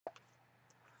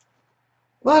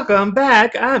Welcome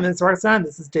back. I'm Ms. Roxanne.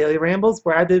 This is Daily Rambles,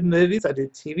 where I do movies, I do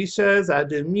TV shows, I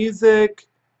do music,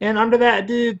 and under that I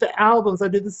do the albums, I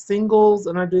do the singles,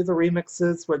 and I do the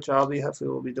remixes, which hopefully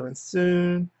will be doing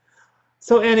soon.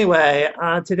 So anyway,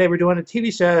 today we're doing a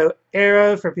TV show,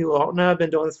 Arrow. For people who don't know, I've been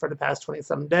doing this for the past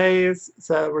 20-some days,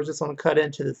 so we're just going to cut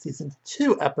into the season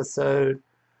 2 episode,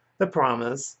 The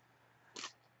Promise.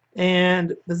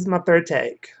 And this is my third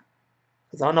take,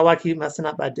 because I don't know why I keep messing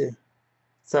up, I do.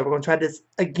 So we're going to try this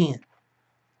again.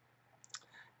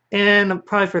 And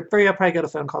probably for 3, I'll probably get a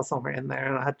phone call somewhere in there,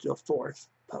 and I'll have to do a 4th,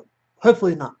 but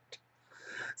hopefully not.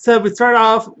 So we start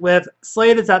off with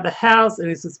Slade is at the house, and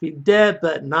he's supposed to be dead,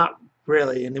 but not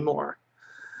really anymore.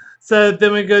 So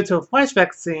then we go to a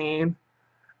flashback scene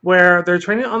where they're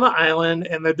training on the island,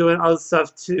 and they're doing all this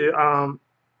stuff to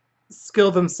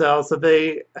skill themselves, so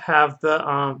they have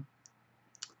the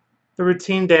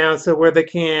routine down, so where they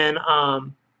can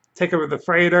take over the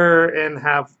freighter and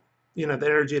have the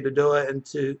energy to do it and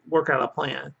to work out a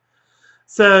plan.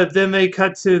 So then they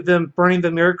cut to them burning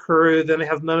the mirror crew. Then they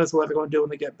have moments of what they're going to do when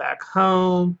they get back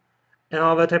home and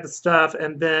all that type of stuff.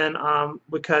 And then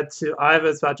we cut to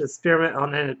Iva's about to experiment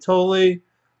on Anatoly.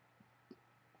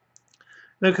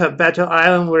 Then we cut back to the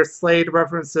island where Slade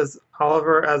references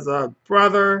Oliver as a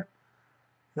brother.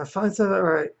 And I finally said that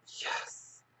right. Yes.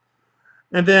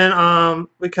 And then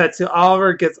we cut to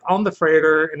Oliver gets on the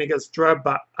freighter and he gets drugged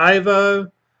by Ivo.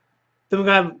 Then we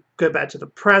got to go back to the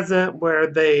present where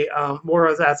they Moira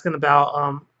was asking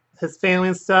about his family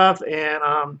and stuff,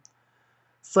 and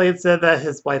Slade said that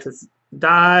his wife has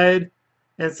died,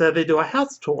 and so they do a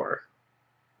house tour.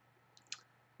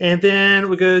 And then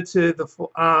we go to the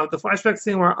flashback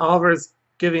scene where Oliver is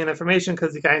giving information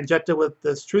because he got injected with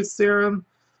this truth serum.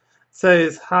 So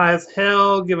he's high as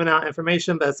hell giving out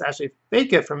information, but it's actually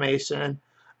fake information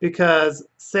because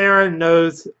Sarah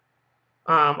knows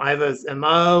Ivo's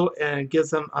MO and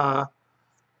gives him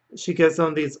she gives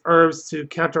him these herbs to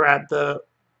counteract the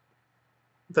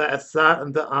effects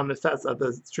of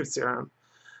the truth serum.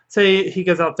 So he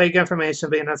gives out fake information,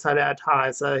 but he knows how to act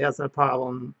high, so he has no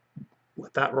problem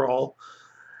with that role.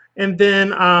 And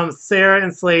then Sarah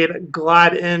and Slade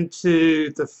glide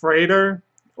into the freighter,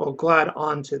 or glide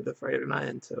onto the freighter, not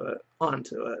into it,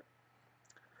 onto it.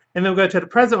 And then we go to the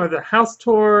present with the house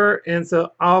tour, and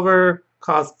so Oliver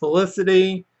calls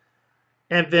Felicity,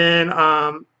 and then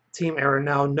Team Arrow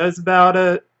now knows about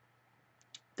it.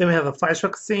 Then we have a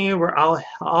flashback scene where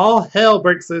all hell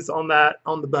breaks loose on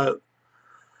the boat,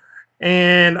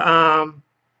 and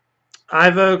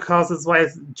Ivo calls his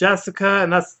wife Jessica,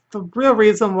 and that's the real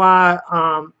reason why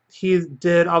he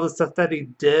did all the stuff that he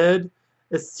did,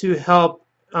 is to help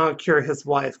cure his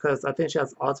wife, because I think she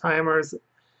has Alzheimer's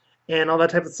and all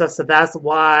that type of stuff. So that's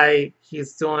why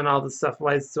he's doing all the stuff,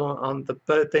 why he's doing on the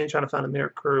boat thing, trying to find a mirror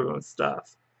crew and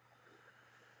stuff.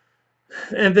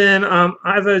 And then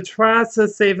Ivo tries to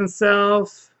save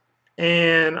himself,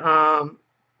 and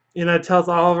tells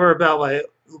Oliver about, like,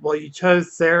 well, you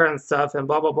chose Sarah and stuff and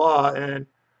blah blah blah.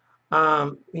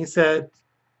 And he said,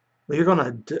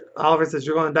 well, Oliver says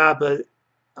you're gonna die, but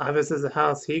Ivo says the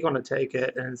house, he's gonna take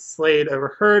it. And Slade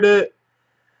overheard it,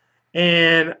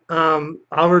 and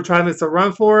Oliver tries to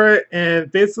run for it, and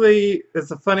basically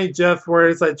it's a funny gif where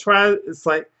it's like tries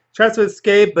to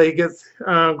escape, but he gets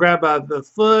grabbed by the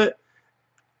foot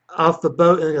off the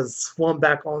boat and gets swum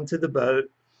back onto the boat.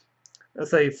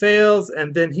 That's how he fails,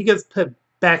 and then he gets put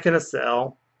back in a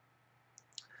cell.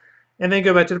 And then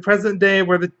go back to the present day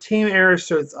where the Team Arrow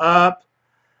shows up,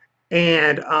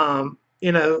 and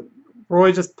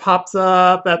Roy just pops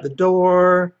up at the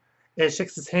door and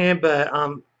shakes his hand, but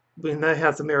we know he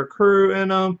has a mirror crew in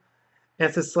him,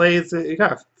 and so Slade's you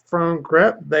got a firm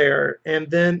grip there. And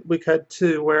then we cut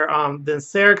to where then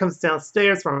Sarah comes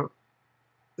downstairs from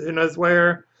who knows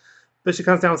where, but she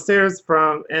comes downstairs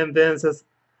from and then says,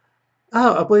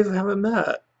 "Oh, I believe we haven't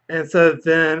met." And so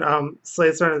then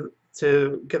Slade's starting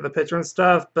to get the picture and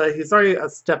stuff, but he's already a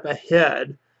step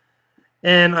ahead,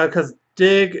 and because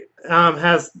Dig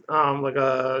has like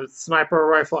a sniper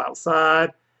rifle outside,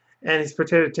 and he's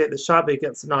pretending to take the shot, but he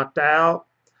gets knocked out.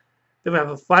 Then we have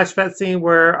a flashback scene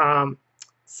where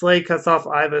Slade cuts off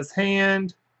Ivo's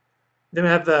hand. Then we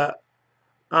have then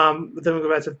we go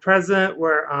back to the present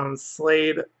where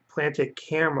Slade planted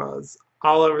cameras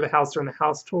all over the house during the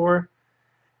house tour,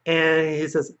 and he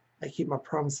says, "I keep my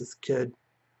promises, kid."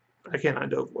 I cannot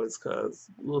do a voice because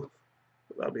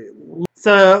that'll be.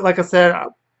 So, like I said,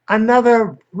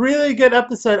 another really good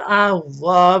episode. I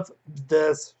love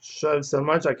this show so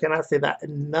much. I cannot say that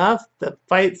enough. The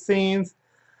fight scenes,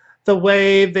 the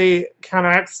way they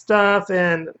counteract stuff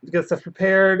and get stuff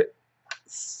prepared,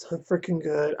 so freaking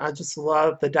good. I just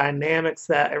love the dynamics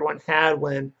that everyone had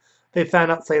when they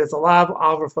found out Sata's alive.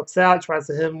 Oliver flips out, tries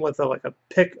to hit him with a, like a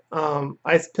pick,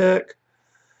 ice pick.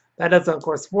 That doesn't, of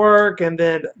course, work. And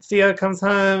then Theo comes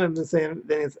home and then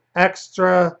he's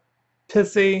extra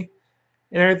pissy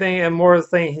and everything. And Moira's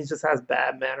saying he just has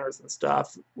bad manners and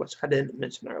stuff, which I didn't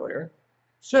mention earlier.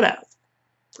 Should have.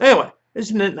 Anyway,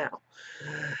 mention it now.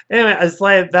 Anyway, I just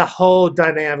like that whole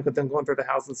dynamic of them going through the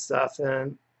house and stuff,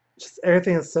 and just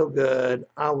everything is so good.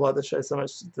 I love the show so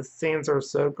much. The scenes are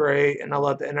so great, and I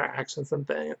love the interactions and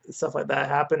things, stuff like that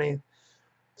happening.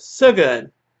 So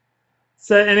good.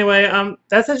 So anyway,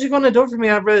 that's actually going to do it for me.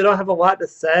 I really don't have a lot to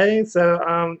say.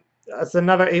 So it's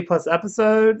another A+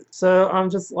 episode. So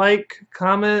just like,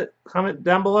 comment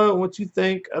down below what you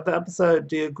think of the episode.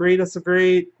 Do you agree,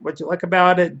 disagree? What you like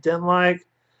about it? Didn't like?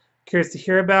 Curious to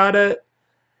hear about it.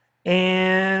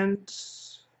 And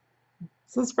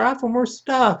subscribe for more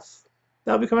stuff.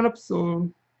 That'll be coming up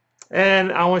soon.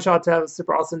 And I want y'all to have a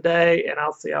super awesome day. And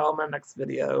I'll see y'all in my next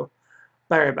video.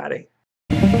 Bye,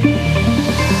 everybody.